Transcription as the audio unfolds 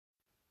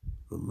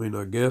I mean,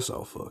 I guess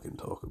I'll fucking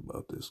talk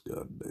about this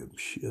goddamn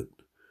shit.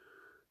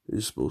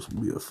 It's supposed to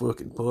be a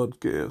fucking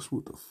podcast.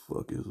 What the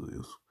fuck is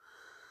this?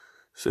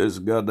 Says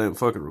the goddamn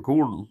fucking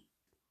recording.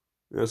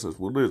 Yes, that's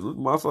what it is. This is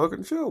my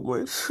fucking show,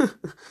 man. It's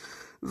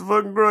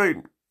fucking great.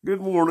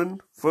 Good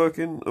morning,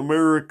 fucking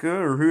America,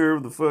 or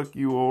whoever the fuck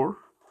you are.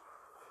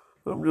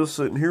 I'm just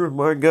sitting here with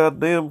my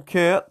goddamn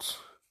cats.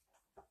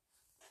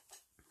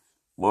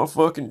 My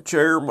fucking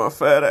chair, my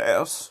fat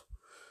ass.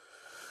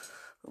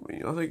 I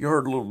mean, I think you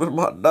heard a little bit of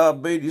my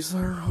diabetes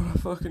there when I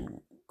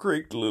fucking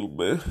creaked a little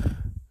bit.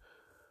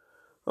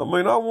 I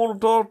mean, I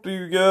want to talk to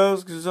you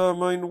guys, because, I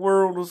mean, the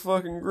world is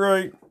fucking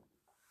great.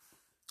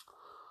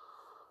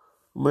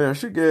 I mean, I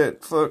should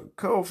get fucking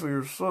coffee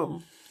or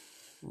something.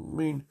 I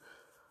mean,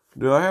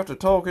 do I have to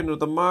talk into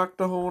the mic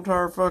the whole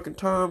entire fucking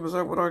time? Is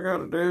that what I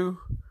gotta do?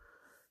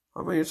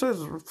 I mean, it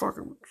says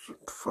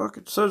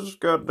it says it's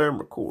goddamn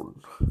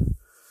recording.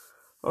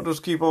 I'll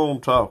just keep on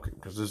talking,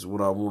 because this is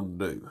what I want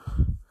to do.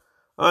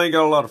 I ain't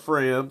got a lot of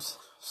friends.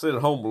 Sit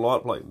at home a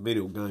lot playing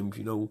video games,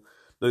 do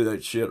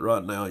that shit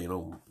right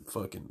now,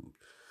 fucking,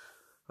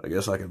 I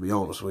guess I can be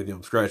honest with you,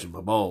 I'm scratching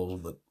my balls,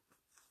 but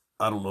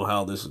I don't know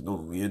how this is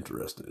going to be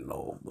interesting at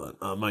all. But,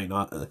 I mean,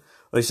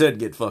 they said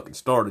get fucking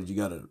started, you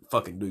gotta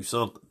fucking do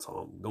something,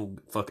 so I'm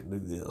gonna fucking do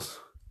this.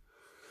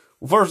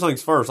 Well, first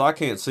things first, I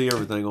can't see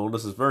everything on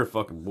this. It's very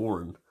fucking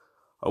boring.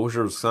 I wish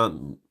there was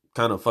some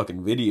kind of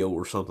fucking video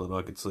or something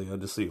I could see. I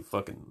just see a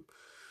fucking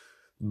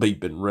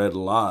beeping red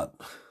light.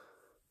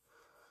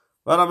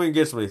 But, I mean, it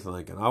gets me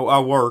thinking.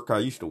 I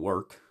used to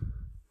work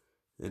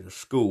in a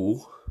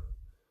school.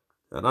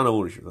 And I know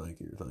what you're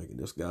thinking. You're thinking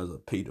this guy's a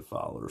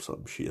pedophile or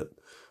some shit.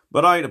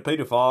 But I ain't a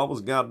pedophile. I was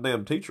a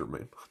goddamn teacher,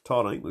 man. I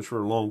taught English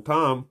for a long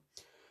time.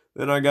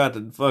 Then I got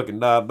the fucking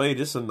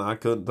diabetes and I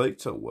couldn't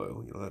teach so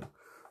well. I had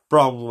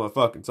problems with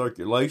my fucking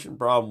circulation,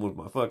 problem with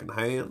my fucking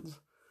hands.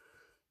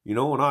 And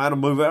I had to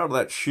move out of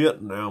that shit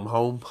and now I'm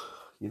home.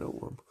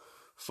 I'm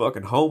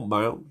fucking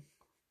homebound.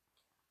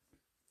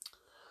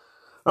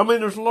 I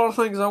mean, there's a lot of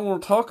things I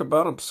want to talk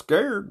about. I'm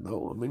scared,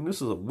 though. I mean,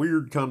 this is a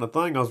weird kind of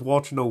thing. I was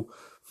watching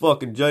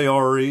fucking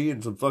JRE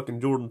and some fucking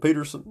Jordan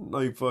Peterson.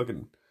 They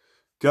fucking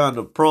kind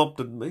of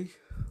prompted me.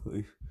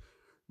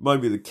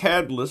 Maybe the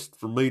catalyst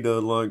for me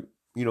to,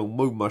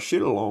 move my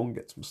shit along,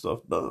 get some stuff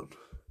done,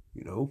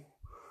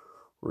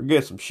 or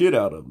get some shit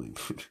out of me.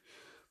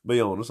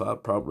 Be honest,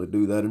 I'd probably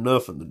do that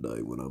enough in the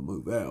day when I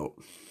move out,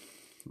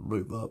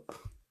 move up,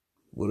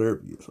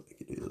 whatever you think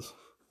it is.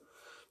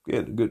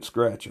 Getting a good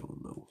scratch on,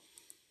 though.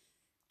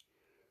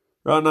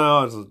 Right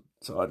now,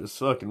 I just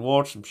fucking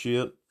watch some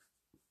shit.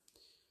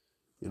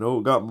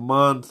 Got my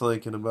mind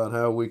thinking about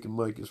how we can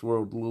make this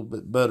world a little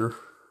bit better.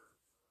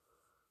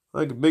 I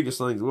think the biggest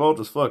thing is we all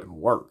just fucking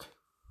work.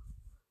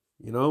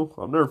 I've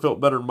never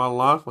felt better in my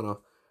life when I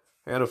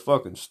had a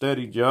fucking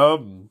steady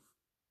job and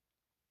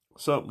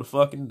something to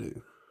fucking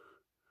do.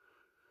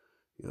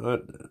 I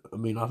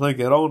mean, I think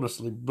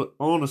that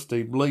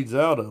honesty bleeds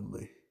out of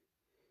me.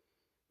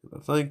 I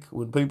think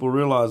when people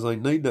realize they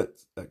need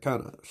that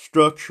kind of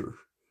structure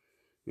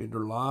in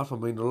their life, I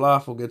mean, their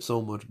life will get so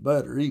much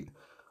better.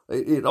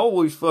 It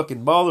always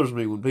fucking bothers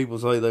me when people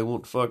say they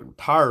want to fucking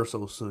retire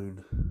so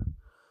soon.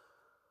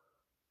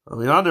 I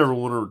mean, I never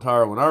want to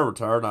retire. When I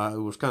retired, it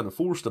was kind of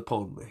forced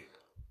upon me.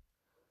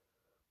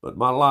 But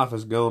my life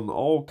has gone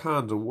all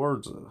kinds of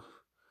words of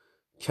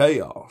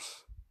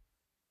chaos.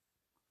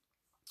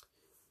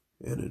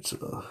 And it's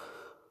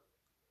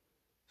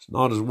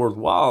not as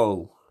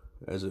worthwhile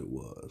as it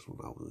was when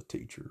I was a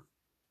teacher.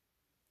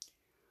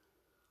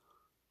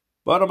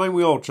 But, I mean,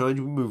 we all change.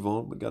 We move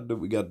on. We got to do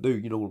what we got to do.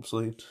 You know what I'm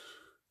saying?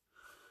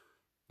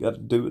 Got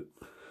to do it.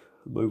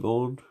 Move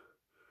on.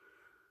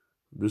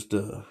 Just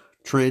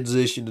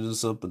transition into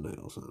something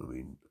else. I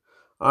mean,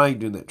 I ain't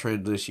doing that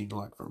transition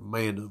like from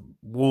man to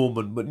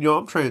woman. But,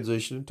 I'm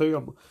transitioning too.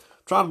 I'm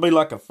trying to be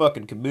like a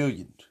fucking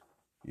chameleon.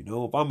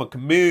 If I'm a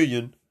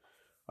chameleon,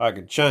 I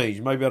can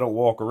change. Maybe I don't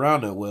walk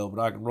around that well, but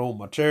I can roll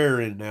my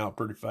chair in and out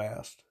pretty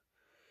fast.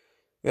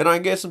 And I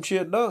can get some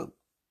shit done.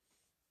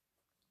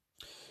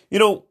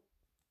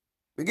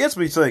 It gets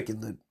me thinking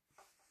that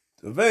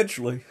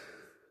eventually,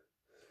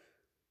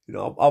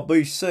 I'll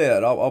be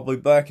set. I'll be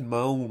back in my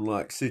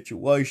own,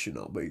 situation.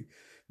 I'll be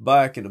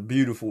back in a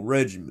beautiful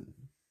regiment.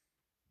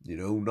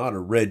 Not a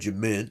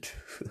regiment.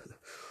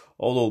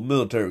 Although the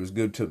military was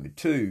good to me,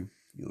 too.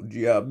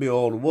 GI Bill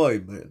all the way,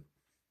 man.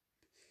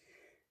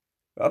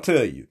 I'll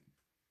tell you.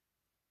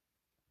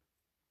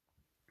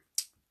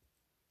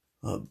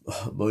 I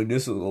mean,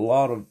 this is a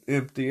lot of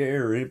empty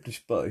air, empty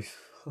space.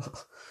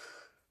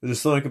 I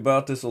just think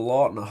about this a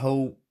lot, and I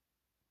hope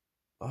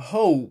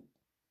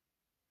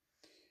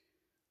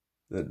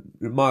that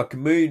in my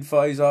chameleon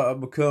phase I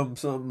become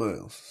something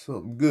else,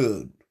 something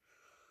good,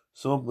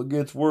 something that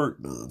gets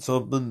work done,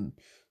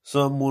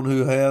 someone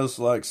who has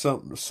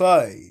something to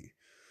say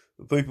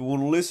that people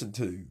want to listen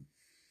to.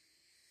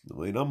 I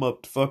mean, I'm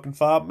up to fucking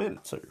 5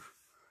 minutes here.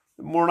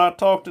 More than I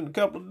talked in a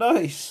couple of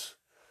days.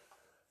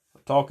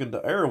 I'm talking to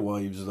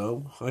airwaves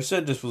though. I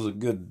said this was a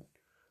good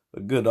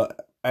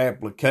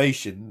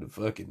application to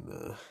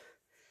fucking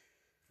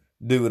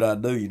do what I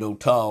do,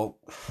 talk.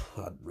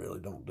 I really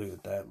don't do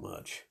it that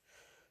much.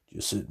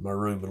 Just sit in my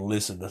room and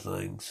listen to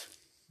things.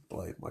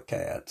 Play with my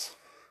cats.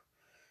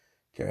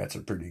 Cats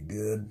are pretty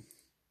good.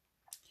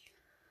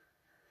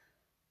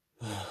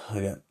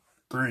 I got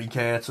 3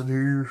 cats in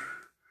here.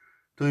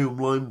 2 of them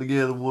laying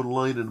together, 1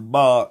 laying in a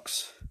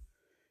box.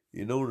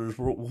 There's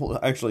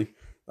actually,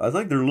 I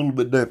think they're a little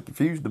bit damn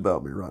confused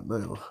about me right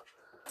now.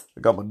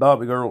 I got my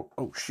Dobby girl.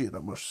 Oh shit, I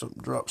must have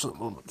dropped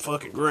something on the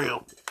fucking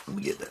ground. Let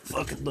me get that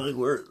fucking thing.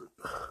 Where is it?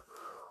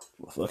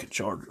 My fucking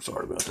charger.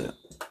 Sorry about that.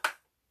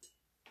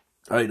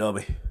 Hey,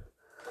 Dobby.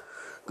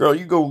 Girl,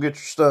 you go get your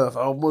stuff.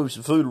 I'll move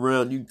some food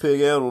around. You can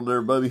pig out on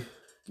there, baby.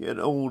 Get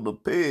on the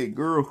pig,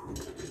 girl.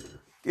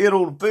 Get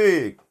on the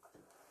pig.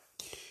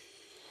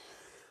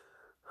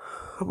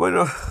 I mean,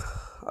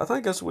 I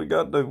think that's what we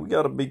got to do. We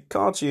got to be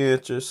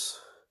conscientious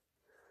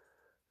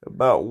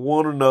about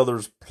one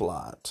another's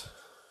plight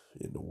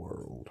in the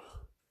world.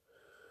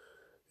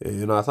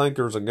 And I think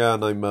there's a guy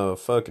named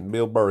fucking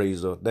Bill Burr.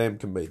 He's a damn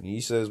comedian.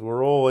 He says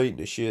we're all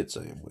eating a shit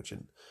sandwich,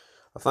 and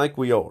I think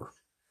we are.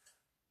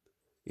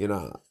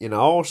 I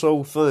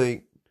also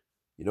think,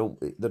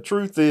 the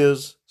truth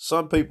is,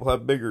 some people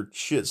have bigger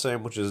shit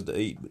sandwiches to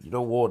eat, but you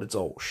know what? It's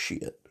all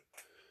shit.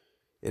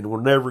 And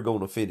we're never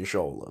going to finish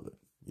all of it.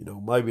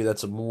 Maybe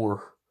that's a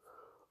more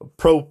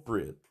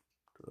appropriate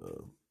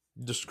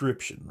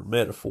description or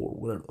metaphor,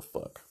 whatever the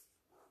fuck,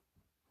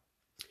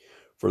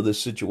 for this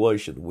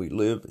situation we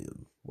live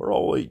in. We're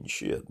all eating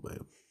shit,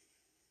 man.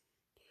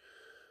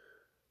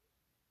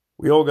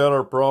 We all got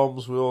our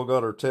problems. We all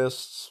got our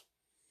tests,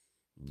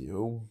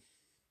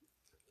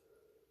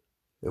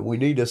 and we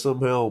need to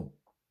somehow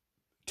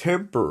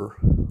temper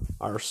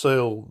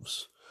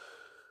ourselves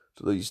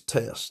to these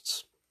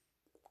tests.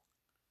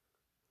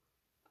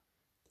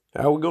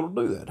 How are we going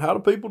to do that? How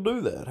do people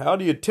do that? How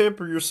do you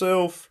temper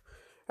yourself?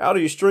 How do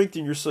you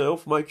strengthen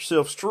yourself, make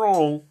yourself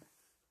strong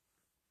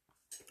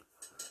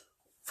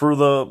for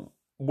the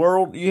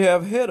world you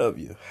have ahead of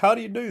you? How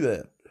do you do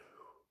that?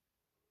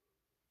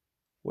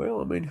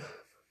 Well, I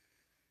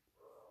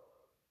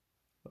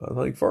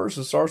think first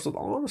it starts with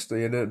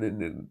honesty, and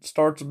it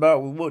starts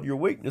about with what your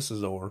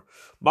weaknesses are.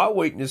 My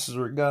weaknesses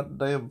are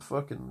goddamn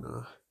fucking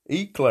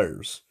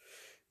eclairs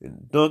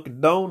and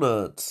Dunkin'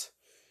 Donuts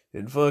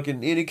and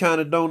fucking any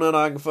kind of donut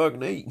I can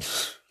fucking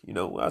eat.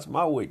 That's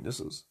my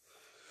weaknesses.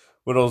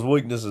 But those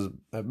weaknesses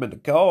have been the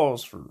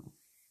cause for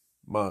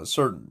my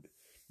certain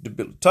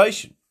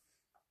debilitation.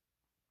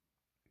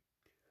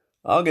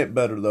 I'll get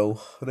better,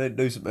 though. I need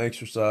to do some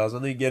exercise. I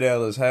need to get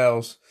out of this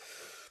house.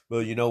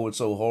 But it's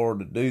so hard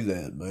to do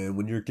that, man.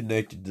 When you're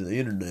connected to the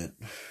internet,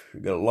 you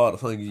got a lot of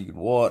things you can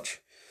watch.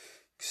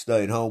 You can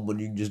stay at home when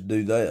you can just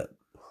do that.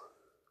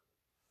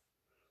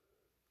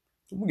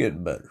 I'm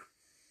getting better.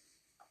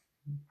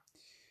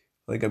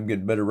 I think I'm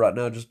getting better right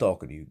now just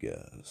talking to you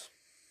guys.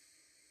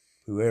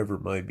 Whoever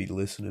may be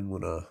listening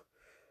when I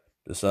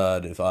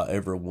decide if I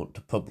ever want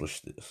to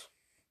publish this.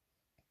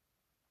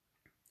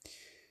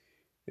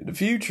 In the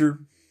future,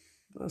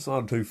 that's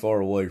not too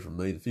far away from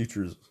me. The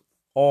future is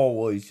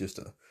always just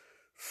a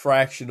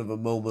fraction of a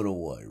moment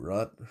away,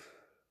 right?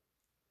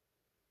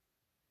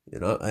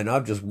 And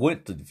I've just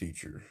went to the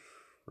future,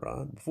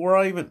 right? Before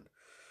I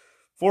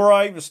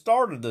even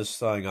started this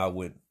thing, I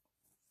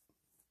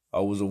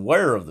was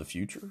aware of the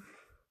future.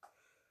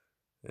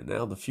 And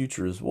now the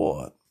future is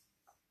what?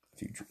 The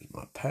future is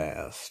my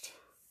past.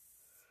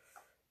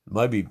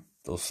 Maybe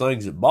those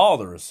things that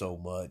bother us so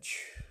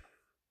much,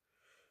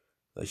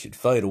 they should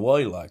fade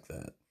away like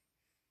that.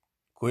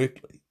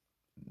 Quickly.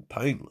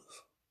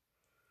 Painless.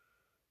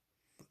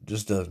 It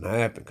just doesn't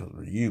happen because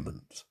we're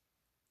humans.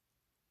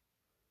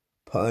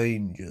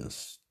 Pain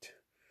just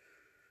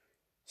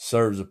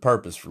serves a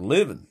purpose for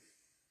living.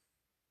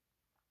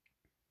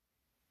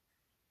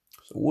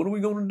 So what are we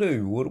going to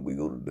do? What are we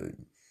going to do?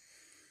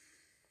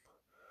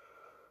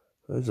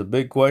 That's a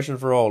big question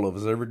for all of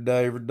us. Every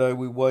day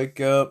we wake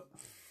up.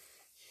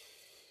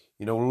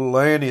 Little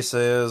Annie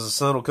says the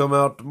sun will come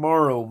out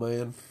tomorrow,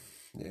 man.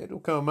 Yeah, it'll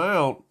come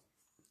out.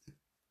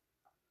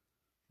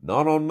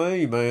 Not on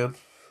me, man.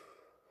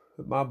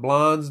 With my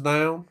blinds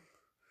down,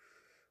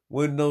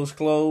 windows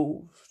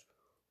closed,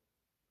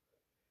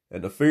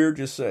 and the fear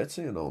just sets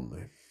in on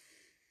me.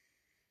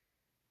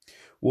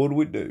 What do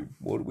we do?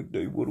 What do we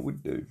do? What do we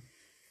do?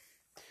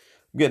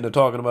 I'm getting to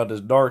talking about this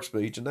dark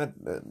speech and that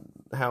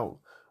how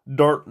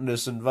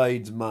darkness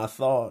invades my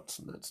thoughts.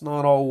 And that's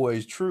not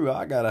always true.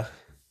 I got a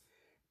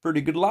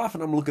pretty good life,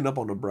 and I'm looking up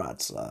on the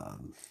bright side.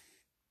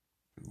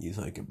 You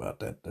think about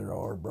that, there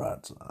are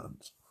bright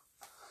sides.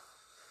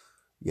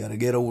 You got to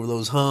get over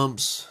those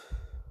humps.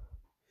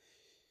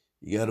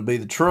 You got to be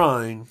the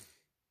train.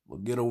 Well,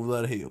 get over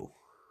that hill.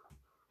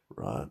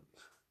 Right?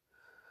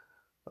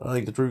 I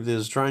think the truth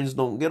is trains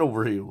don't get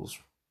over hills.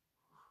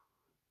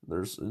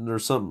 There's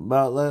something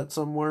about that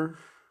somewhere.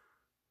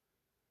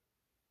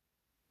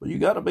 But you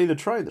got to be the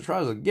train that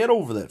tries to get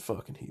over that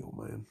fucking hill,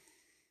 man.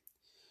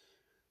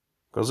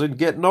 Because in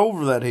getting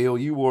over that hill,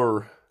 you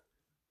are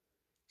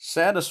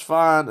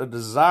satisfying a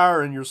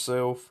desire in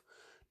yourself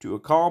to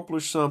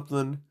accomplish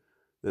something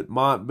that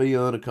might be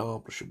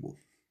unaccomplishable.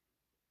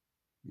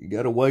 You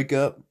got to wake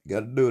up, you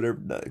got to do it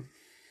every day.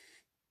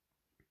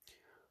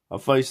 I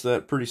face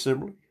that pretty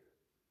similarly.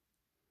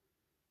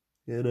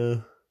 And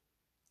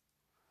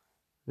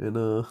I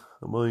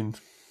mean,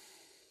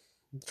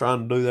 I'm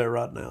trying to do that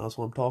right now. That's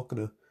why I'm talking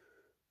to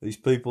these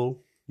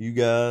people, you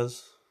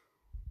guys,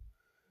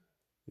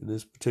 in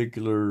this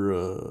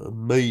particular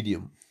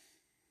medium.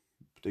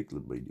 You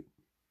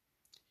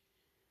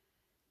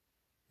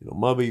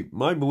know, maybe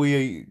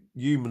we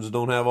humans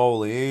don't have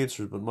all the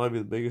answers, but maybe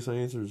the biggest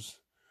answer is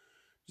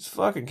just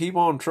fucking keep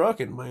on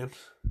trucking, man.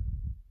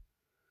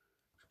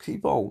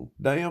 Keep on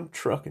damn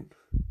trucking.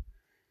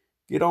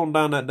 Get on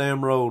down that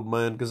damn road,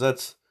 man, because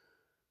that's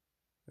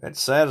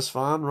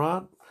satisfying,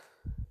 right?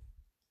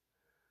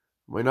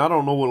 I mean, I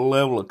don't know what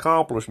level of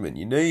accomplishment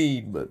you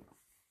need, but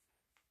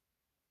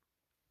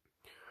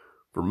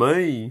for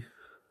me,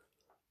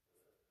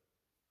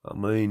 I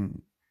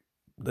mean,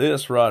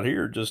 this right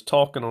here, just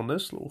talking on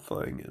this little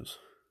thing, is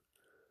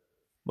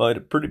made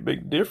a pretty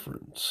big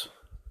difference.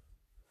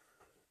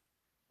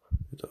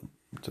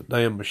 It's a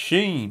damn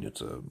machine.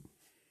 It's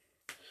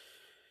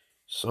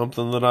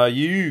something that I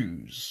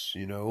use,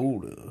 you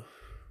know, to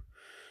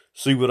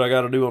see what I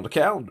got to do on the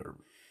calendar.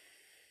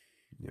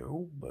 You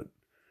know, but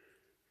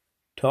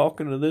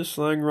talking to this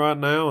thing right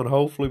now and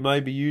hopefully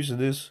maybe using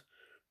this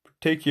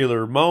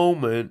particular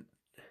moment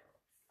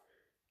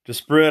to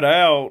spread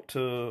out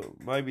to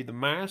maybe the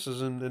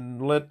masses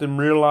and let them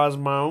realize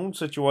my own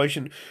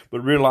situation, but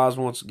realize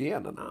once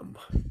again that I'm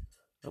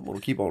going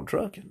to keep on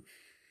trucking.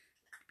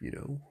 You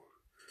know,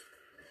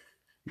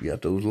 you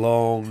got those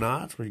long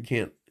nights where you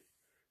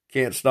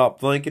can't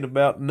stop thinking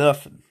about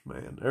nothing,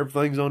 man.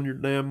 Everything's on your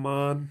damn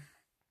mind.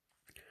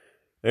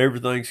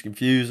 Everything's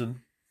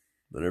confusing,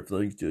 but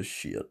everything's just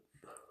shit.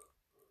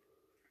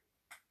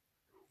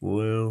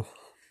 Well,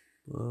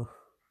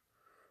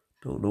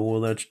 don't know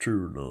whether that's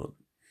true or not.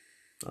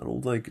 I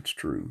don't think it's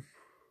true.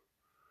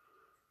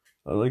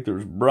 I think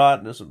there's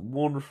brightness and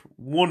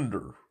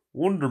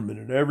wonderment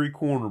in every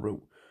corner, but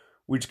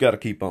we just got to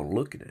keep on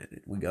looking at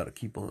it. We got to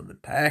keep on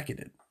attacking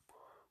it.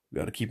 We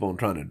got to keep on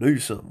trying to do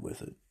something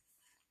with it.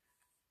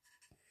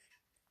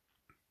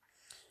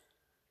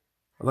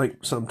 I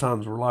think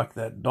sometimes we're like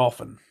that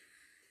dolphin,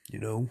 you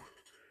know.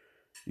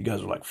 You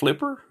guys are like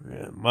Flipper?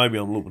 Yeah, maybe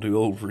I'm a little too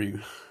old for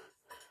you.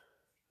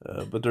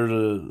 But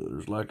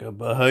there's like a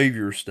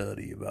behavior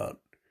study about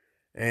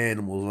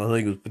animals. I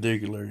think it was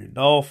particularly a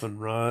dolphin,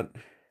 right?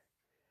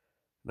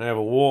 They have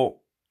a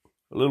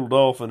little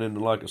dolphin into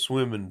like a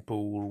swimming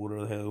pool or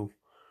whatever the hell,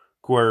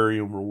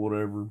 aquarium or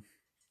whatever.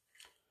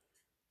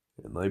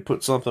 And they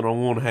put something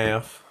on one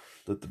half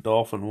that the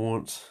dolphin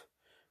wants,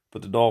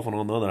 put the dolphin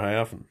on the other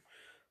half, and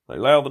they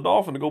allow the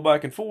dolphin to go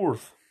back and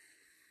forth,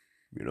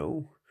 you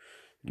know.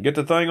 Get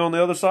the thing on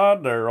the other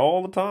side there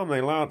all the time. They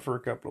allow it for a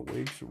couple of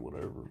weeks or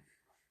whatever.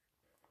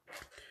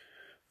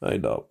 Hey,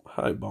 Doc.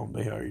 Hey,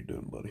 Bombay. How you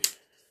doing, buddy?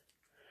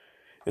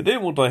 And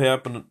then what they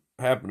happen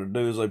to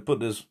do is they put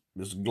this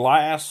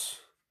glass,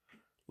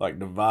 like,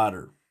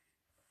 divider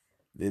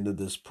into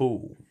this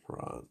pool,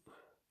 right?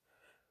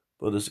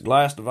 Put this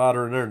glass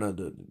divider in there. Now,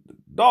 the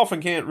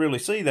dolphin can't really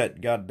see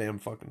that goddamn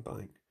fucking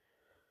thing.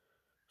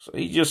 So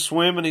he's just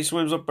swimming. He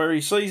swims up there. He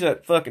sees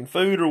that fucking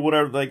food or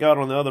whatever they got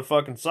on the other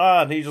fucking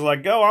side. And he's just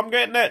like, go, I'm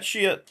getting that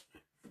shit.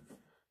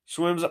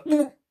 Swims up.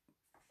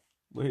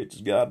 Hits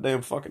his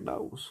goddamn fucking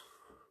nose.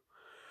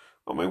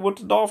 I mean,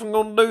 what's the dolphin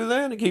gonna do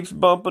then? He keeps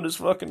bumping his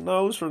fucking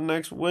nose for the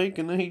next week.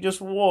 And then he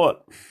just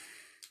what?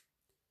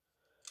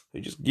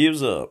 He just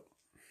gives up.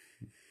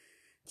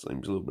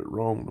 Seems a little bit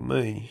wrong to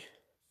me.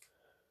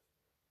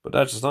 But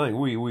that's the thing.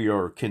 We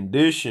are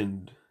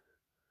conditioned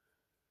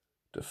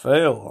to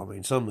fail. I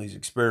mean, some of these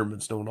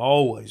experiments don't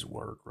always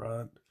work,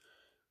 right?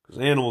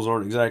 Because animals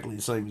aren't exactly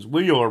the same as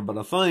we are. But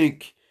I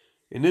think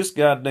in this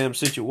goddamn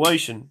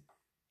situation,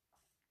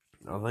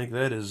 I think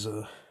that is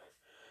the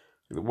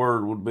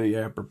word would be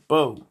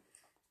apropos,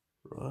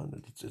 right?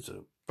 It's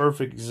a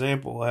perfect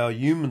example of how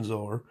humans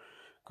are.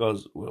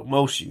 Because, well,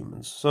 most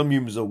humans. Some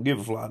humans don't give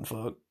a flying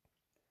fuck.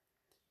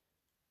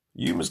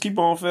 Humans keep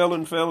on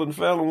failing.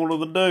 What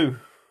do they do?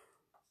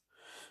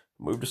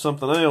 Move to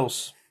something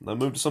else. They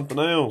move to something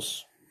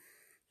else.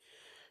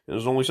 And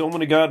there's only so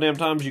many goddamn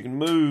times you can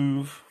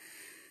move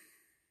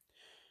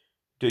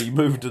till you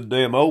move to the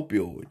damn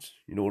opioids.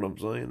 You know what I'm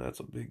saying? That's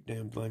a big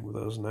damn thing with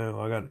us now.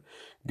 I got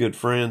good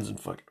friends and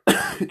fucking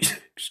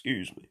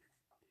excuse me.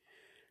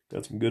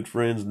 Got some good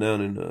friends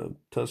down in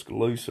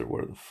Tuscaloosa, or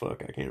where the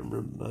fuck, I can't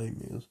remember the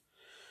name is.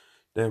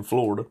 Damn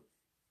Florida.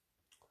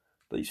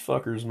 These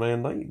fuckers,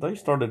 man, they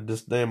started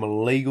this damn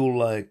illegal,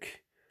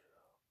 like,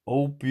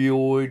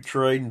 opioid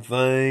trading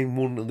thing.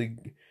 One of the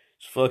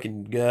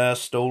fucking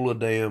guys stole a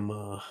damn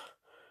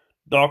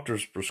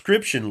doctor's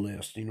prescription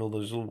list. You know,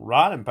 those little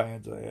writing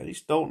pads they had. He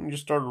stole it and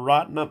just started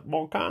writing up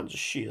all kinds of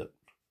shit.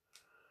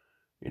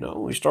 You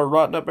know, he started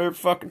writing up every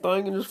fucking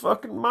thing in his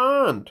fucking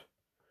mind.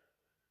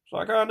 It's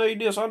like, I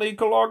need this, I need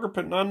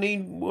Clorapine, I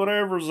need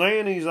whatever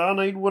Xannies, I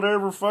need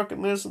whatever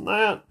fucking this and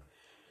that.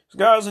 This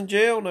guy's in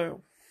jail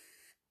now.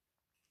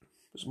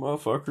 This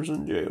motherfucker's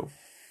in jail.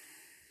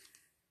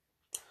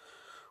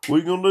 What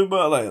you gonna do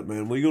about that,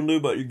 man? What you gonna do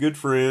about your good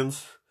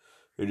friends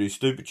who do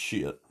stupid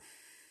shit?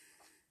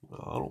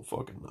 I don't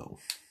fucking know.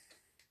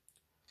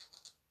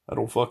 I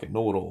don't fucking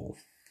know it all.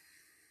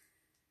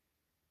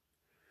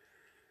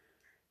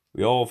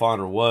 We all find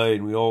our way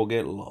and we all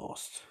get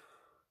lost.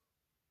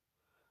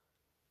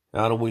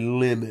 How do we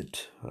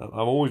limit? I've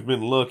always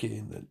been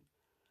lucky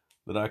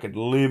that I could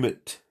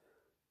limit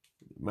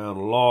the amount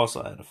of loss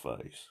I had to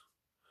face.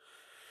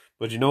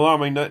 But you know, I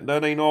mean,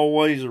 that ain't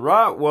always the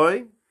right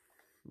way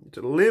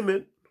to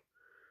limit.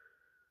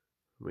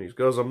 I mean, it's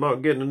because I'm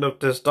not getting enough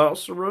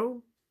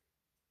testosterone.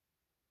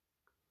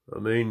 I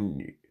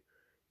mean,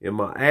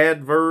 am I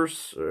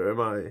adverse or am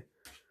I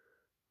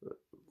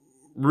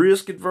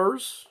risk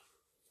adverse?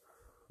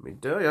 I mean,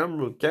 tell you, I'm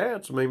with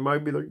cats. I mean,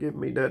 maybe they're giving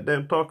me that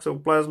damn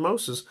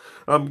toxoplasmosis.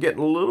 I'm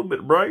getting a little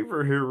bit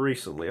braver here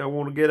recently. I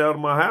want to get out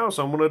of my house.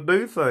 I want to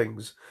do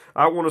things.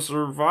 I want to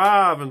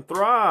survive and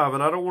thrive,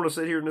 and I don't want to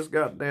sit here in this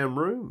goddamn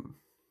room.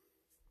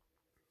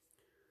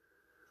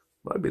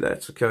 Maybe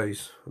that's the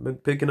case. I've been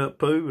picking up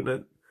poo, and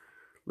that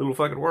little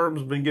fucking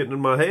worm's been getting in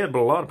my head,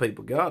 but a lot of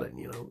people got it,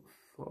 you know.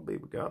 A lot of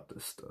people got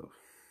this stuff.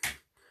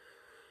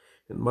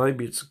 And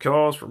maybe it's a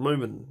cause for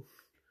moving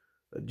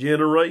a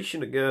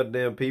generation of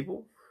goddamn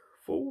people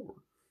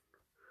forward.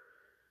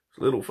 It's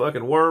a little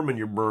fucking worm in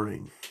your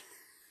brain.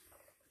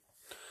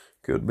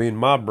 Could be in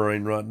my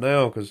brain right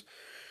now, because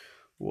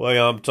the way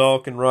I'm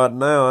talking right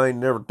now, I ain't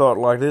never talked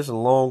like this in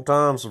a long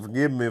time, so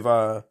forgive me if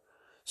I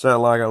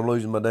sound like I'm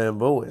losing my damn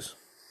voice.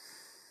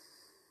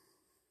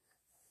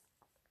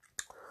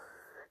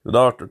 The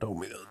doctor told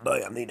me the other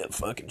day I need to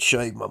fucking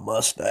shave my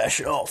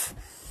mustache off.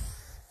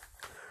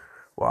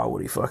 Why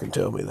would he fucking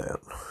tell me that?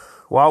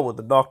 Why would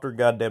the doctor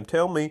goddamn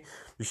tell me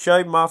to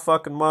shave my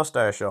fucking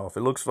mustache off?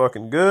 It looks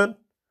fucking good.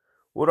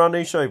 What do I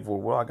need to shave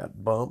for? Well, I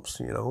got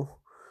bumps, you know.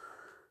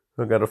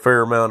 I got a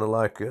fair amount of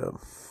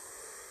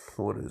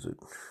what is it?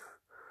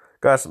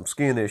 Got some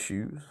skin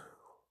issues.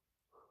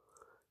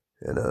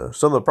 And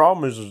some of the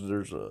problem is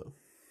there's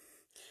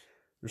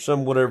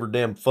some whatever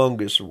damn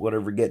fungus or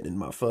whatever getting in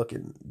my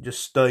fucking,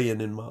 just staying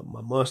in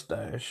my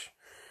mustache.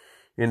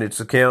 And it's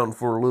accounting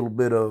for a little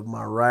bit of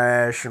my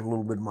rash and a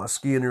little bit of my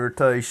skin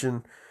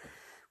irritation.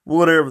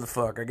 Whatever the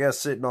fuck. I guess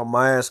sitting on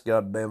my ass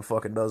goddamn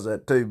fucking does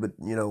that too. But,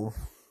 you know,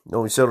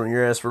 only sit on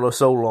your ass for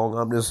so long,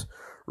 I'm just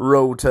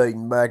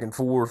rotating back and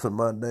forth in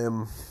my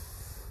damn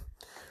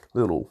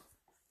little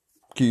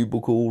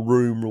cubicle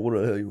room or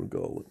whatever you want to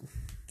call it.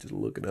 Just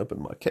looking up at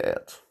my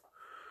cats.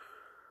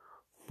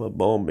 My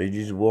Bombay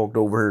just walked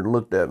over here and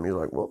looked at me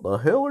like, what the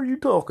hell are you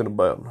talking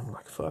about? And I'm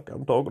like, fuck,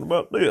 I'm talking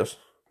about this.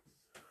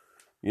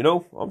 You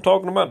know, I'm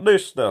talking about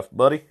this stuff,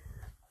 buddy.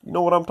 You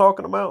know what I'm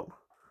talking about?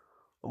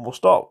 I'm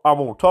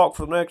gonna talk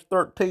for the next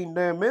 13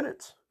 damn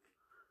minutes.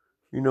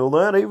 You know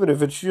that? Even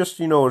if it's just,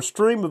 you know, a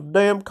stream of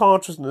damn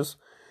consciousness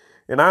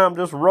and I'm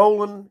just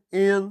rolling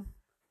in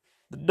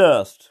the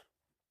dust.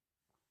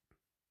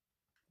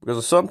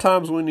 Because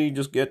sometimes we need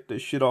to just get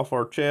this shit off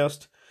our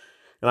chest.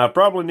 And I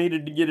probably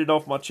needed to get it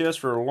off my chest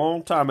for a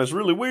long time. It's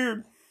really weird.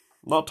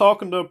 I'm not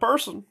talking to a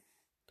person. I'm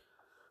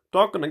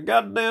talking to a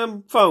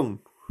goddamn phone.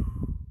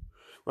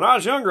 When I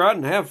was younger, I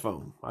didn't have a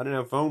phone. I didn't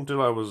have a phone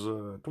until I was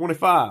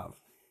 25.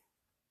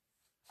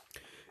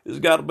 This has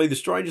got to be the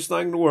strangest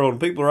thing in the world.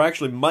 And people are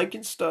actually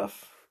making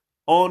stuff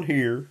on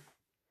here.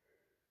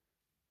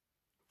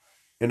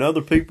 And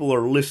other people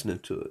are listening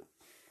to it.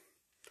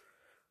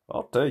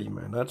 I'll tell you,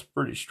 man, that's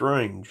pretty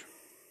strange.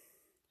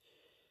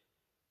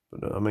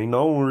 But, I mean, the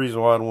only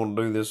reason why I don't want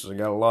to do this is I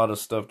got a lot of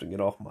stuff to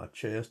get off my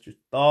chest. Just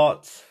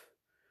thoughts.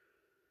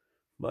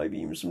 Maybe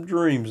even some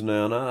dreams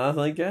now. And I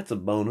think that's a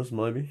bonus,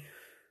 maybe.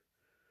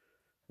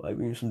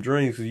 Maybe even some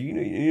dreams. Cause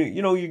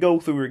you know, you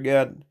go through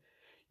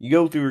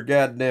your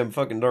goddamn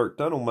fucking dark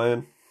tunnel,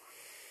 man.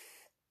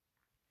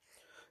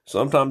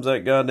 Sometimes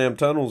that goddamn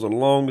tunnel's the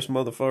longest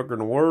motherfucker in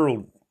the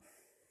world.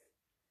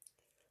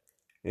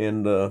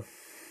 And,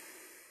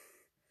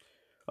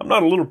 I'm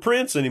not a little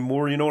prince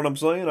anymore, you know what I'm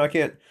saying? I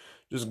can't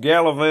just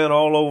gallivant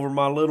all over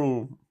my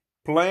little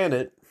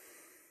planet.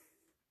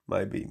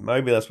 Maybe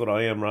that's what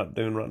I am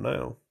doing right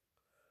now.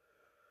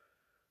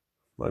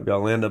 Maybe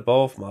I'll end up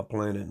off my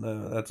planet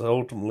now. That's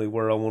ultimately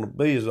where I want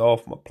to be, is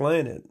off my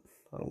planet.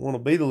 I don't want to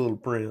be the little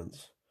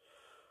prince.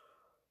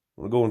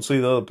 I want to go and see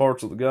the other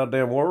parts of the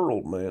goddamn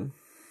world, man.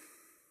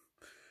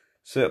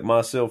 Set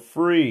myself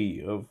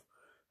free of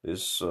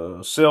this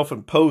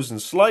self-imposed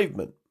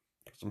enslavement.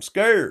 Because I'm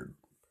scared.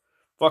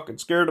 Fucking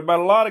scared about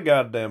a lot of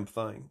goddamn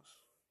things.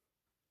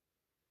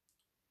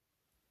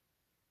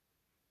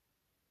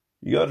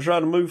 You got to try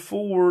to move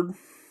forward.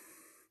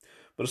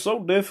 But it's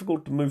so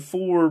difficult to move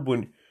forward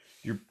when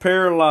you're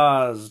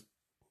paralyzed.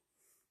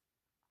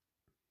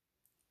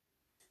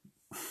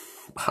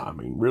 I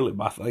mean, really,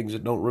 by things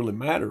that don't really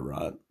matter,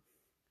 right?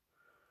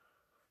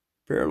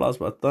 Paralyzed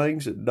by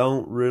things that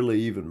don't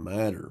really even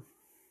matter.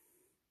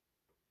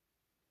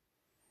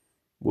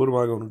 What am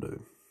I going to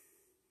do?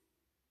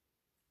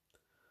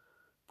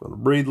 Going to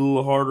breathe a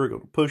little harder,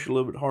 going to push a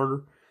little bit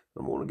harder.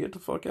 I'm going to get the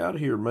fuck out of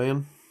here,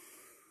 man.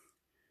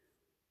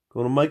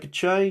 Gonna make a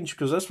change,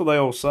 because that's what they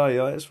all say.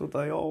 That's what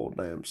they all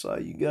damn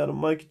say. You gotta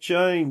make a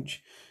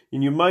change.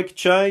 And you make a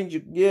change,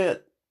 you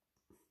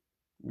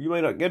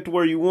may not get to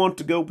where you want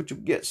to go, but you'll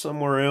get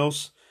somewhere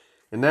else.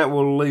 And that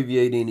will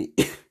alleviate any,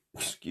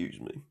 excuse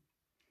me,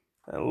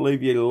 that'll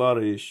alleviate a lot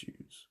of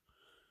issues.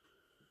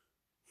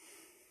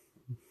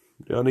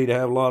 Do I need to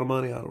have a lot of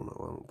money? I don't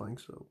know. I don't think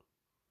so.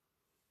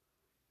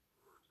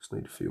 Just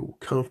need to feel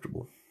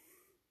comfortable.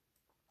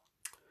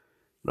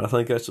 And I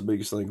think that's the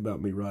biggest thing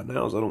about me right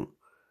now is I don't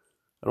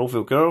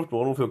feel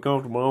comfortable. I don't feel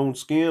comfortable in my own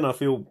skin. I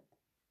feel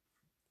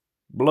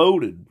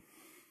bloated.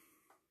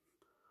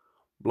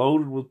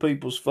 Bloated with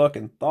people's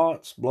fucking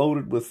thoughts.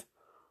 Bloated with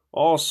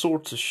all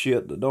sorts of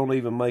shit that don't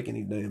even make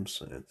any damn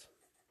sense.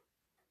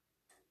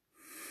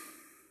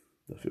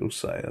 I feel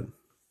sad.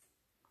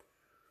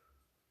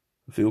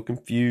 I feel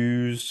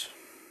confused.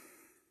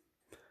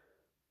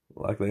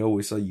 Like they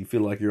always say, you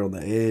feel like you're on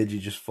the edge.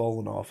 You're just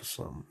falling off of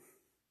something.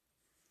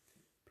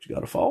 But you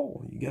gotta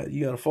fall.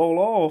 You gotta fall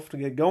off to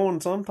get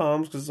going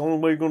sometimes, because it's the only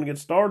way you're going to get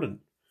started.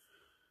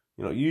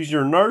 You know, use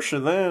your inertia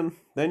then.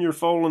 Then you're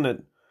falling at,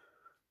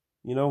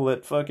 you know,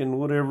 that fucking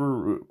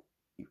whatever.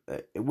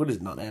 What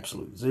is not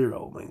absolute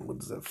zero? I mean, what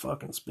is that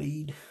fucking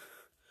speed?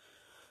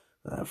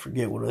 I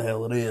forget what the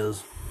hell it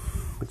is.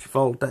 But you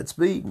fall at that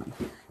speed and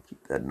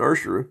keep that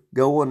inertia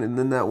going, and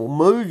then that will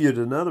move you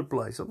to another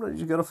place. Sometimes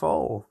you gotta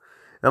fall.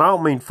 And I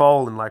don't mean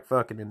falling like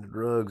fucking into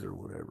drugs or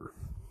whatever.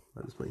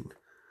 I just mean,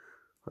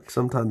 like,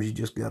 sometimes you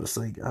just gotta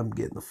say, I'm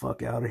getting the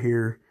fuck out of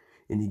here.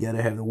 And you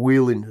gotta have the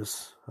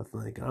willingness, I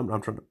think. I'm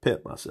trying to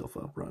pep myself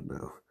up right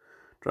now.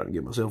 Trying to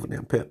give myself a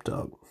damn pep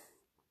talk.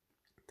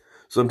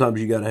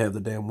 Sometimes you gotta have the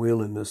damn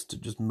willingness to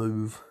just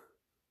move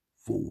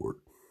forward.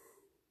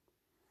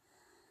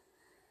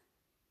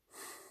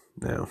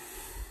 Now,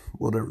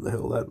 whatever the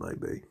hell that may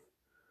be.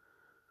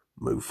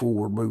 Move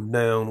forward, move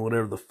down,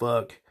 whatever the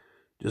fuck.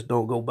 Just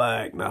don't go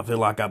back. Now, I feel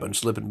like I've been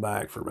slipping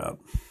back for about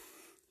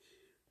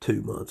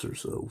 2 months or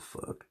so.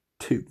 Fuck,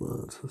 2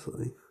 months, I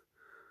think.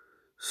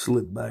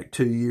 Slipped back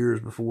 2 years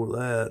before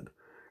that.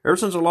 Ever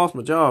since I lost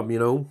my job, you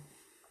know.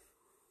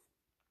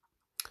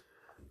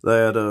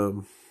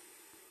 That,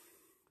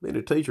 being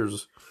a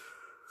teacher's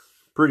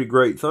a pretty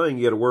great thing.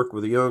 You got to work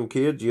with the young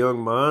kids, young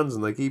minds,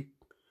 and they keep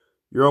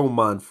your own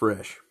mind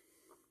fresh.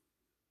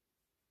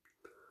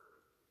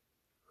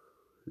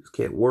 You just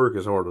can't work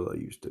as hard as I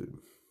used to.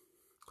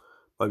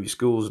 Maybe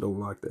schools don't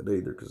like that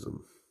either, because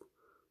I'm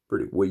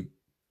pretty weak.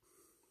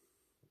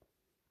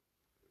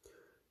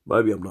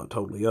 Maybe I'm not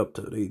totally up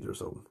to it either,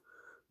 so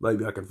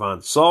maybe I can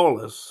find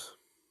solace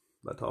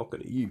by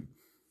talking to you.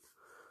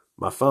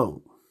 My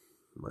phone.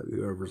 Maybe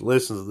whoever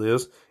listens to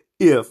this,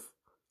 if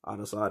I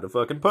decide to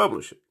fucking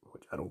publish it,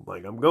 which I don't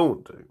think I'm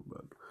going to,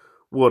 but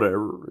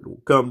whatever.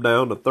 It'll come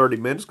down to 30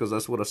 minutes, because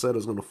that's what I said I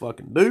was going to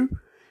fucking do.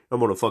 I'm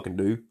going to fucking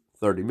do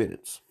 30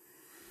 minutes.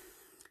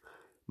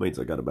 Means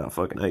I got about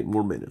fucking 8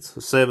 more minutes.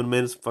 7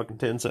 minutes, fucking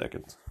 10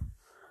 seconds.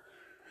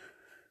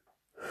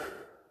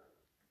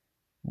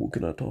 What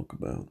can I talk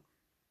about?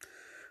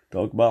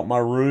 Talk about my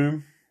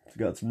room. It's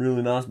got some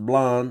really nice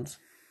blinds.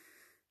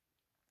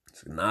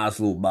 It's a nice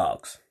little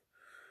box.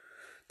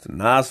 It's a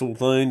nice little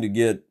thing to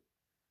get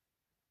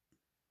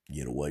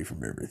away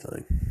from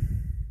everything.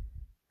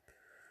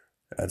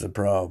 That's a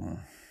problem.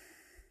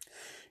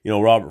 You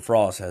know, Robert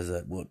Frost has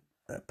that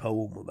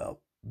poem about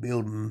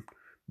building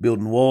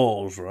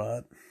walls,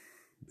 right?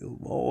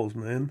 Build walls,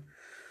 man.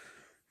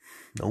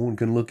 No one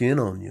can look in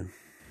on you,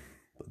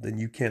 but then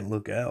you can't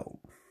look out.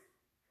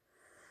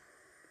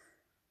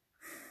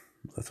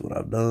 That's what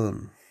I've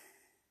done.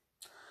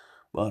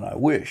 But I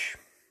wish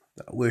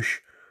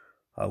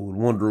I would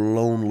wander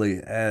lonely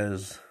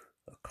as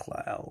a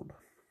cloud.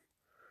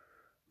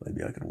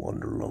 Maybe I could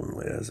wander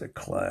lonely as a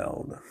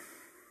cloud.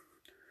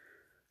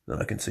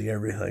 Then I can see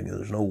everything, and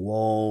there's no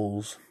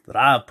walls that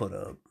I put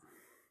up.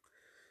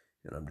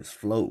 And I'm just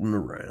floating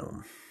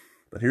around.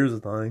 But here's the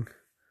thing.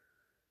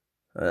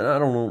 And I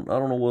don't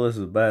know whether this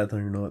is a bad thing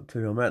or not,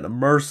 too. I'm at the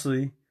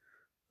mercy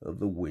of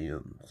the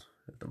winds.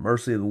 At the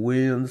mercy of the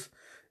winds.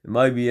 And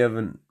maybe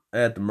even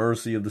at the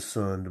mercy of the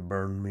sun to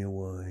burn me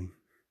away.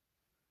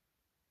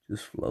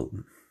 Just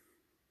floating.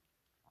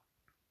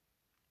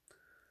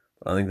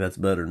 I think that's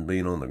better than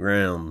being on the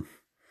ground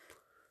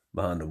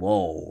behind a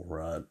wall,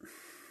 right?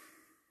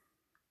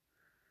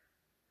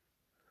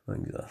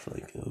 Things I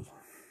think of.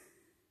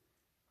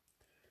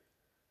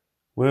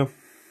 Well,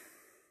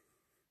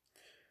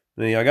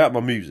 I got my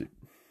music.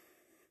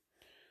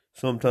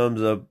 Sometimes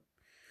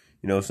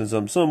since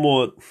I'm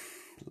somewhat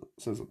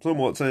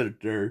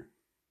sedentary,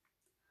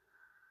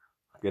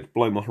 I get to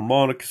play my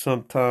harmonica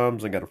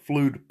sometimes. I got a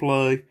flute to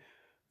play.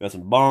 Got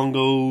some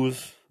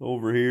bongos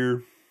over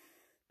here.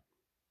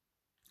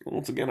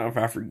 Once again, if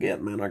I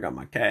forget, man, I got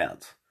my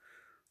cats.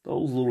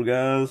 Those little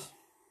guys.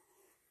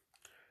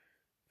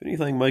 If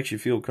anything makes you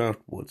feel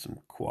comfortable with some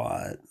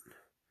quiet,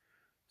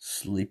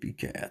 sleepy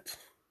cats.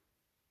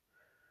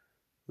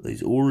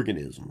 These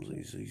organisms,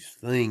 these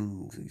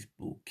things, these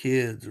little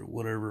kids or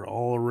whatever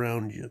all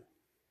around you.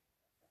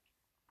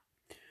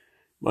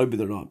 Maybe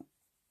they're not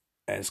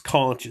as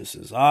conscious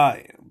as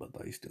I am, but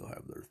they still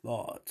have their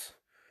thoughts.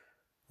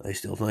 They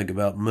still think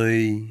about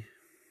me.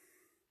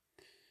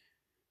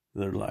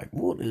 They're like,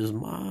 what is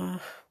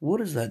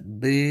that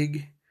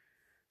big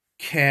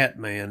cat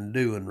man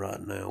doing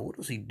right now? What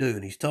is he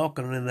doing? He's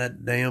talking in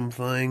that damn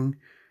thing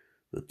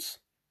that's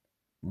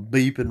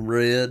beeping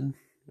red.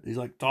 He's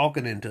like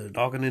talking into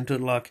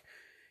it like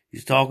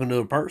he's talking to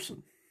a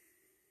person.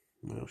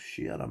 Well,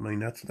 shit, I mean,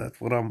 that's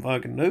what I'm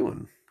fucking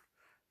doing.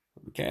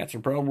 The cats are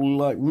probably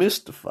like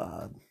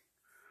mystified.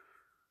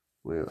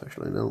 Well,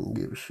 actually, they don't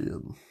give a shit.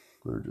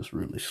 They're just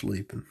really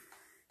sleeping.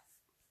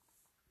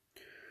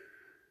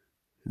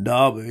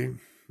 Dobby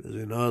is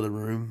in the other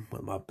room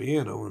with my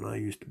piano, and I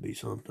used to be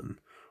something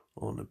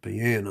on the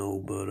piano,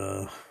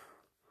 but,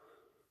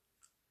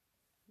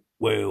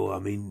 well, I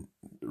mean,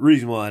 the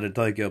reason why I had to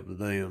take up the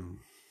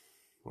damn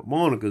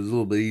harmonica is a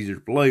little bit easier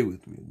to play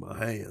with me with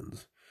my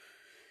hands.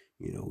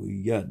 You know,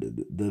 you got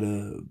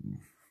the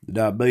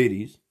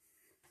diabetes.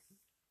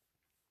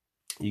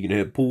 You can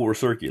have poor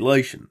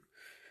circulation.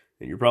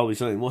 And you're probably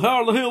saying, well,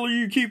 how the hell are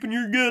you keeping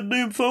your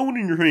goddamn phone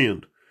in your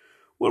hand?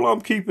 Well,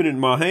 I'm keeping it in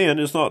my hand.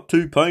 It's not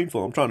too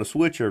painful. I'm trying to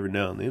switch every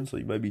now and then, so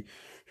you may be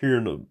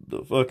hearing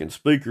the fucking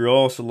speaker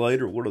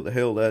oscillator, whatever the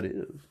hell that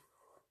is.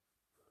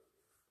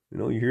 You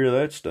know, you hear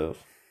that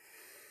stuff.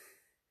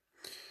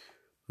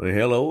 Hey,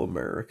 hello,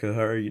 America.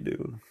 How are you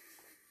doing?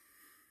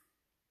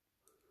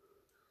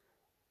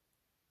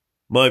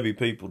 Maybe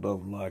people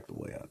don't like the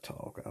way I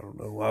talk. I don't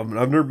know. I've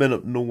never been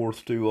up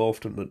north too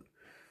often, but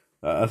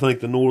I think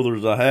the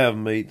northerners I have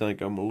met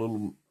think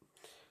I'm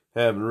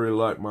haven't really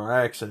liked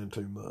my accent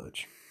too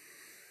much.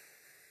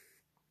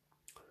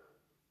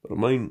 But I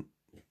mean,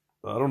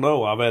 I don't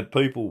know. I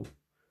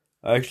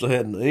actually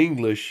had an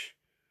English,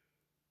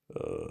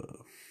 a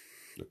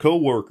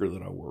co-worker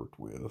that I worked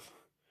with.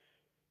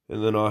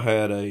 And then I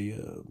had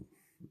a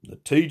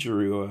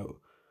teacher who I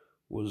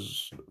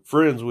was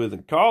friends with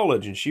in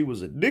college, and she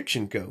was a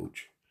diction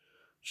coach.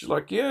 She's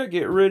like, yeah,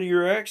 get rid of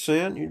your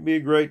accent. You'd be a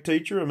great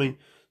teacher. I mean,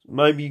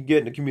 maybe you get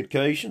into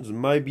communications,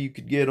 and maybe you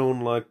could get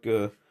on like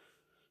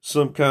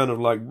some kind of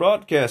like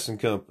broadcasting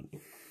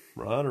company,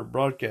 right? Or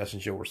broadcasting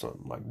show or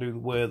something. Like do the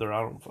weather.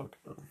 I don't fucking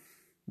know.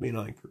 Be an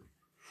anchor.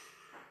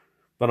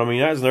 But I mean,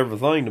 that's never a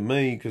thing to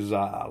me because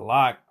I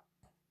like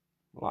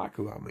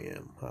who I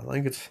am. I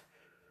think it's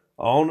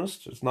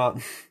honest. It's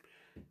not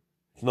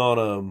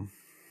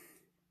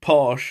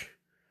posh,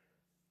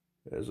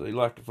 as they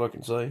like to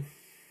fucking say.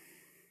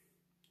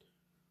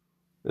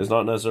 It's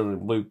not necessarily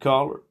blue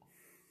collar.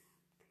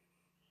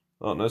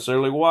 Not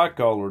necessarily white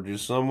collar,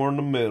 just somewhere in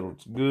the middle.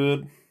 It's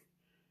good,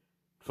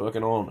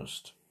 fucking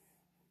honest.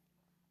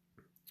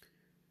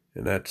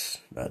 And that's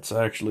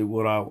actually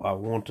what I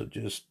want to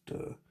just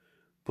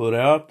put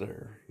out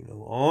there. You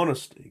know,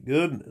 honesty,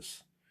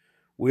 goodness.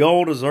 We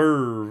all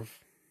deserve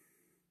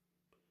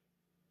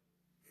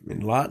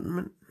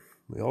enlightenment.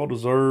 We all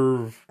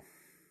deserve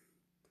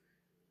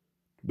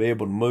to be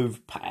able to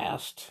move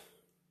past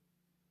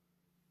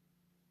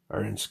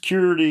our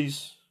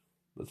insecurities.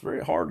 It's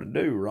very hard to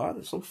do, right?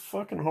 It's so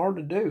fucking hard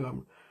to do. I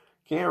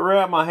can't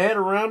wrap my head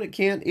around it.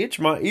 Can't itch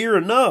my ear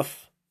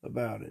enough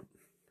about it.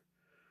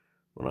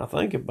 When I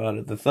think about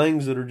it, the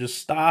things that are just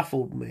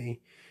stifled me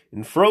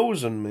and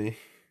frozen me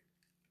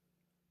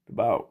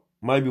about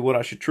maybe what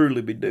I should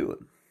truly be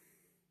doing.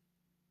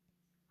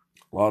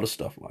 A lot of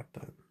stuff like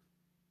that.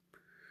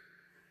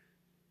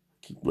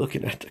 Keep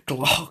looking at the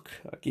clock.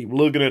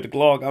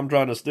 I'm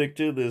trying to stick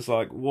to this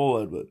like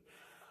what, but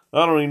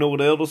I don't even know what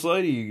the hell to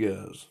say to you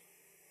guys.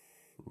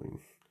 I mean,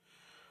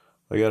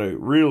 I got a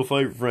real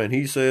favorite friend.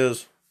 He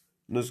says,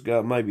 and this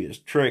guy maybe is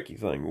Trekkie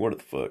thing, what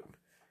the fuck?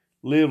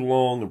 Live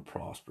long and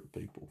prosper,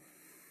 people.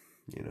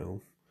 You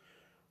know,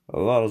 I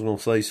thought I was going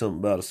to say something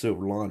about a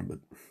silver lining, but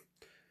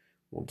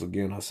once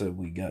again, I said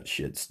we got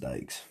shit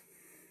steaks.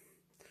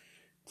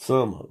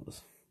 Some of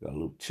us got a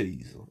little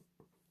cheese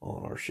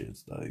on our shit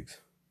steaks.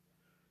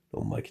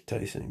 Don't make it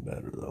taste any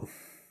better, though.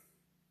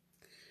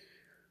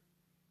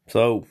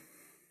 So,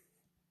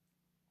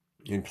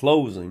 in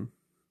closing,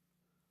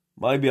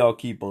 maybe I'll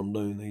keep on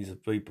doing these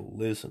if people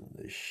listen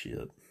to this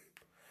shit.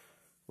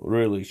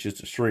 Really, it's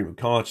just a stream of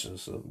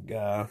consciousness of a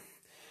guy.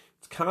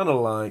 It's kind of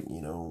like,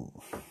 you know,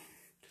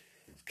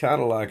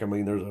 I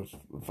mean, there's a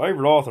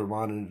favorite author of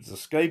mine, and it's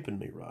escaping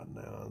me right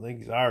now. I think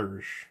he's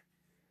Irish.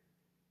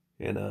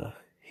 And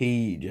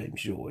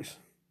James Joyce.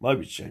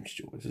 Maybe it's James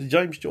Joyce. Is it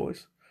James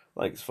Joyce?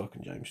 I think it's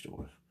fucking James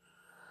Joyce.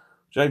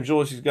 James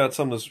Joyce, he's got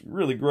some of this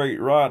really great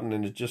writing,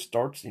 and it just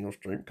starts, you know,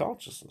 stream of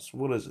consciousness.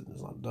 What is it?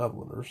 It's not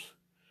Dubliners.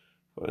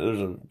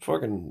 There's a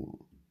fucking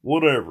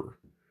whatever.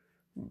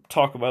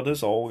 Talk about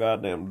this all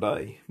goddamn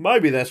day.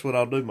 Maybe that's what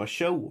I'll do my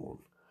show on.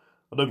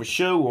 I'll do my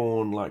show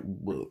on, like,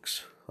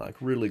 books. Like,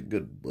 really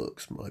good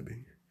books,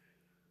 maybe.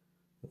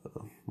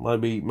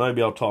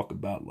 Maybe I'll talk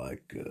about,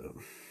 like,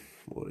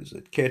 what is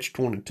it?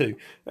 Catch-22.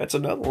 That's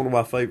another one of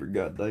my favorite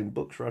goddamn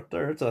books right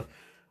there.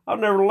 I've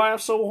never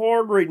laughed so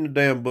hard reading a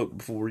damn book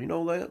before. You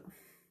know that?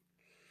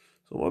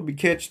 So maybe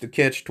catch the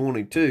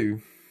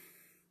Catch-22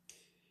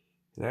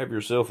 and have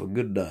yourself a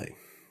good day.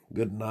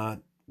 Good night.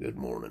 good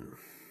morning.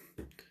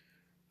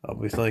 I'll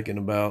be thinking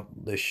about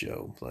this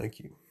show. Thank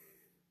you.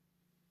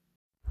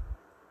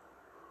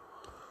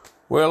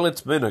 Well,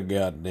 it's been a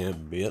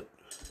goddamn bit.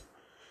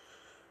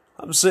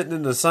 I'm sitting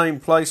in the same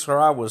place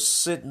where I was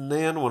sitting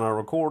in when I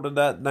recorded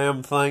that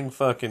damn thing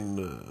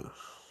fucking,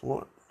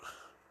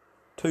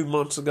 2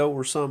 months ago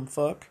or some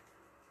fuck.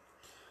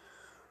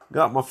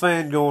 Got my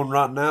fan going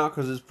right now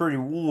because it's pretty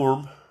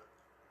warm.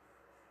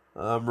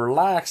 I'm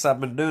relaxed.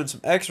 I've been doing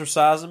some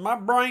exercising. My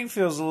brain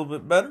feels a little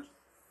bit better.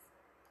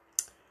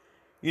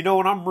 You know,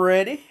 when I'm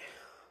ready,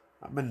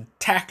 I've been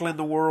tackling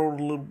the world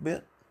a little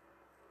bit.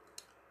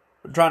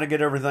 I'm trying to get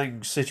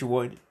everything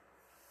situated.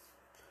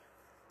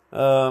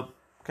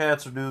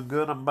 Cats are doing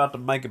good. I'm about to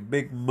make a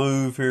big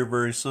move here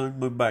very soon.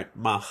 Move back to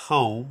my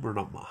home. Or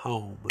not my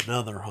home,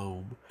 another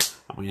home.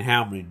 I mean,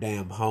 how many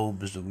damn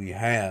homes do we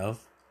have?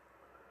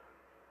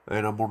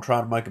 And I'm going to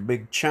try to make a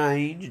big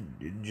change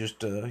and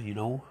just,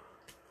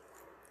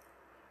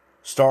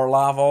 start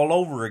life all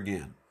over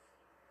again.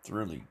 It's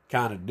really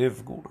kind of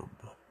difficult. I'm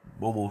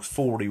almost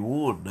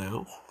 41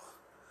 now.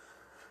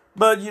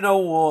 But you know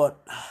what?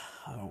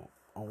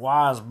 A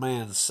wise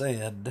man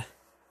said,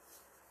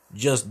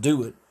 just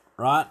do it,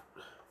 right?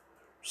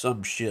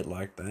 Some shit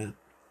like that.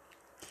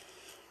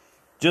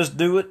 Just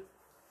do it.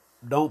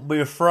 Don't be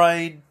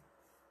afraid.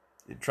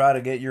 And try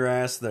to get your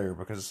ass there.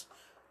 Because,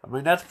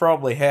 that's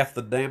probably half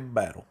the damn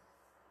battle.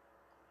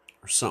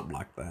 Or something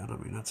like that.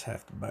 That's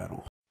half the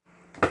battle.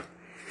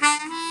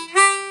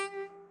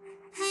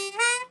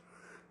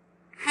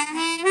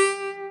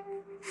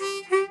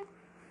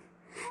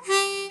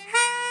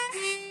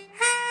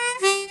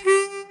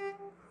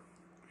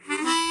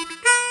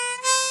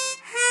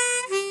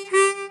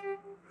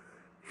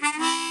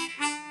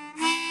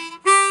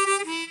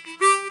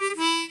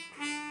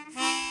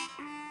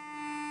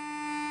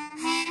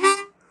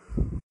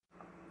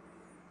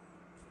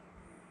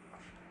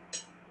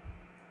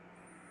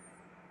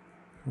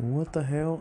 What the hell?